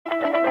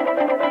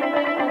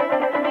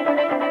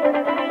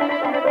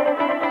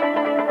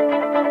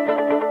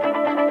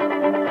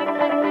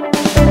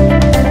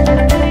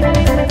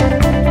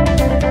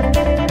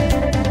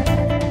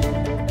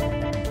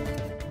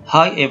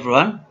Hi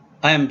everyone,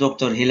 I am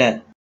Dr.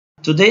 Helal.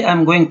 Today I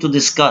am going to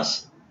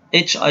discuss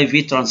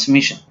HIV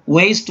transmission,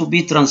 ways to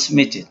be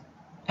transmitted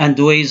and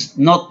ways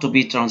not to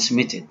be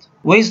transmitted.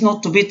 Ways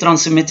not to be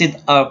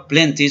transmitted are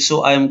plenty,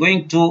 so I am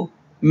going to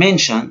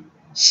mention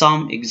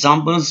some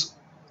examples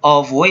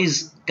of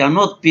ways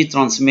cannot be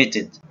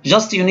transmitted.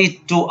 Just you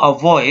need to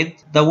avoid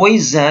the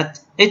ways that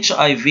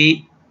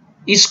HIV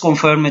is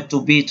confirmed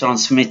to be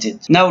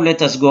transmitted. Now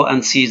let us go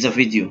and see the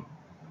video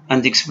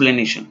and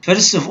explanation.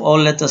 First of all,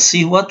 let us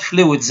see what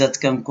fluids that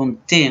can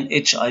contain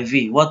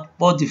HIV, what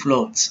body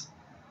fluids.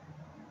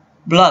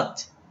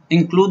 Blood,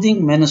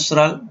 including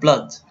menstrual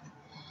blood,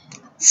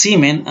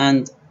 semen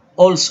and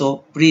also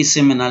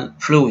pre-seminal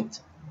fluid,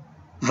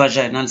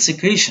 vaginal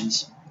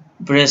secretions,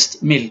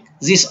 breast milk.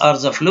 These are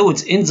the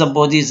fluids in the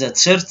body that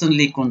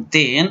certainly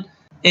contain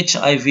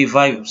HIV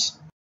virus.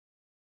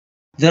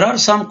 There are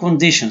some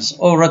conditions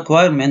or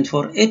requirements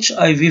for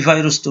HIV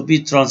virus to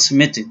be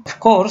transmitted. Of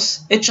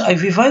course,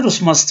 HIV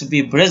virus must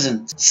be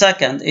present.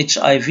 Second,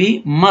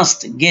 HIV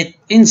must get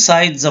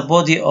inside the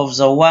body of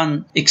the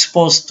one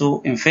exposed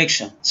to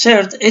infection.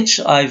 Third,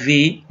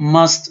 HIV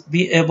must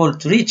be able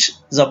to reach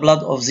the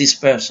blood of this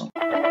person.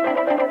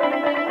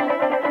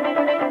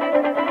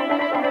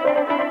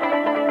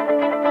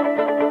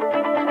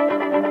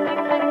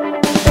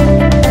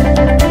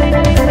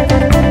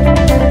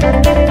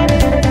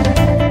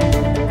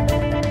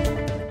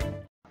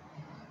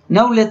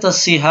 Now let us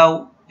see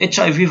how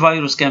HIV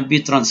virus can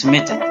be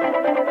transmitted.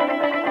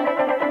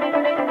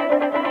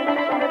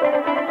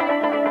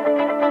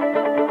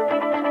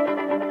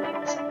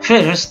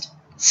 First,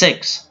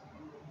 sex.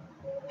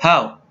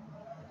 How?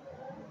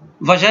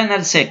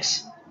 Vaginal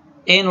sex,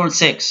 anal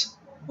sex,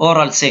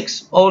 oral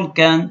sex, all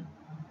can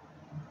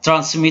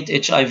transmit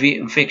HIV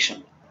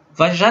infection.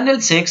 Vaginal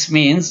sex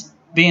means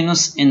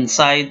penis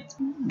inside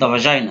the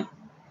vagina.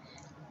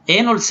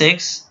 Anal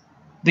sex,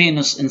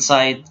 penis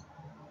inside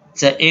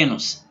the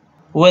anus,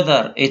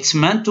 whether it's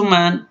man to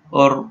man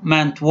or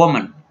man to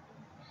woman.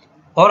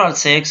 Oral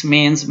sex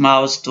means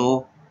mouth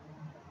to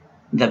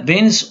the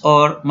penis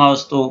or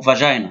mouth to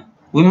vagina.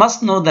 We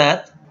must know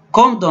that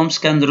condoms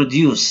can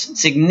reduce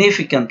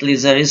significantly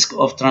the risk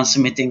of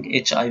transmitting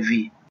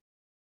HIV.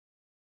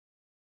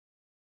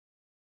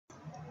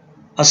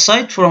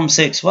 Aside from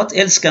sex, what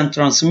else can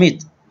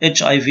transmit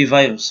HIV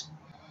virus?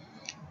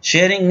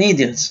 Sharing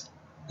needles,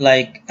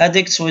 like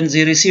addicts when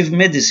they receive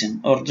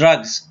medicine or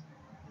drugs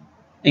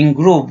in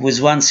group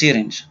with one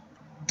syringe.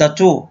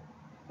 Tattoo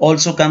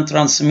also can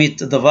transmit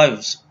the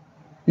virus.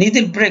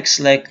 Needle pricks,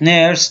 like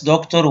nurse,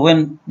 doctor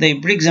when they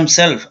prick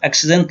themselves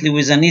accidentally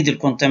with a needle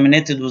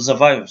contaminated with the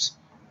virus.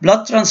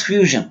 Blood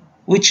transfusion,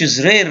 which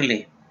is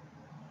rarely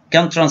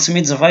can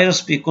transmit the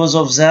virus because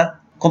of the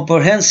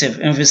comprehensive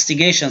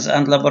investigations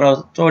and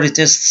laboratory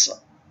tests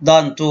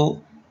done to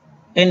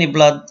any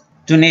blood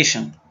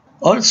donation.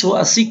 Also,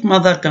 a sick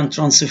mother can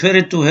transfer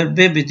it to her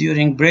baby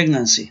during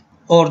pregnancy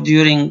or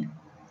during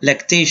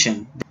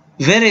lactation,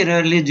 very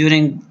rarely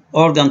during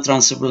organ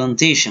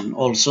transplantation.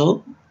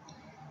 Also,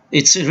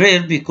 it's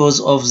rare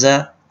because of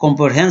the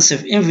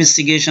comprehensive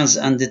investigations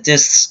and the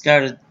tests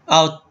carried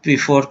out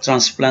before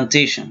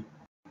transplantation.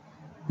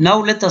 Now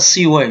let us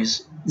see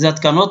ways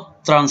that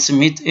cannot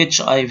transmit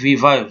HIV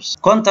virus.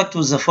 Contact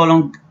with the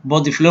following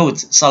body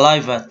fluids: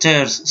 saliva,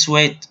 tears,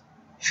 sweat,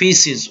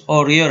 feces,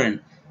 or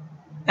urine,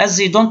 as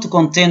they don't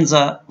contain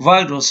the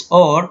virus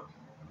or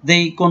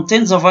they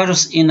contain the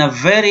virus in a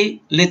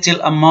very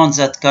little amount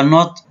that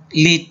cannot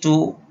lead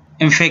to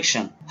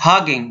infection.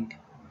 Hugging,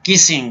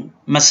 kissing,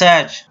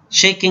 massage,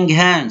 shaking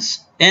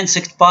hands,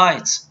 insect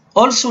bites.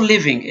 Also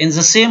living in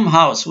the same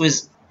house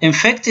with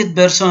infected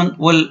person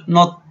will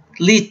not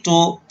lead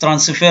to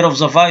transfer of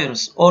the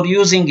virus, or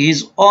using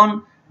his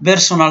own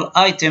personal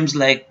items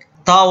like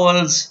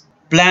towels,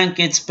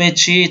 blankets, bed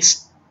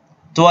sheets,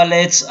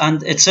 toilets,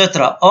 and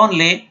etc.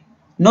 Only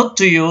not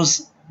to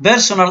use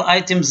personal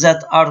items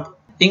that are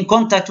in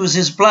contact with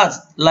his blood,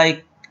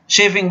 like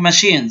shaving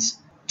machines,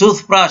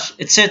 toothbrush,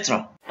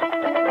 etc.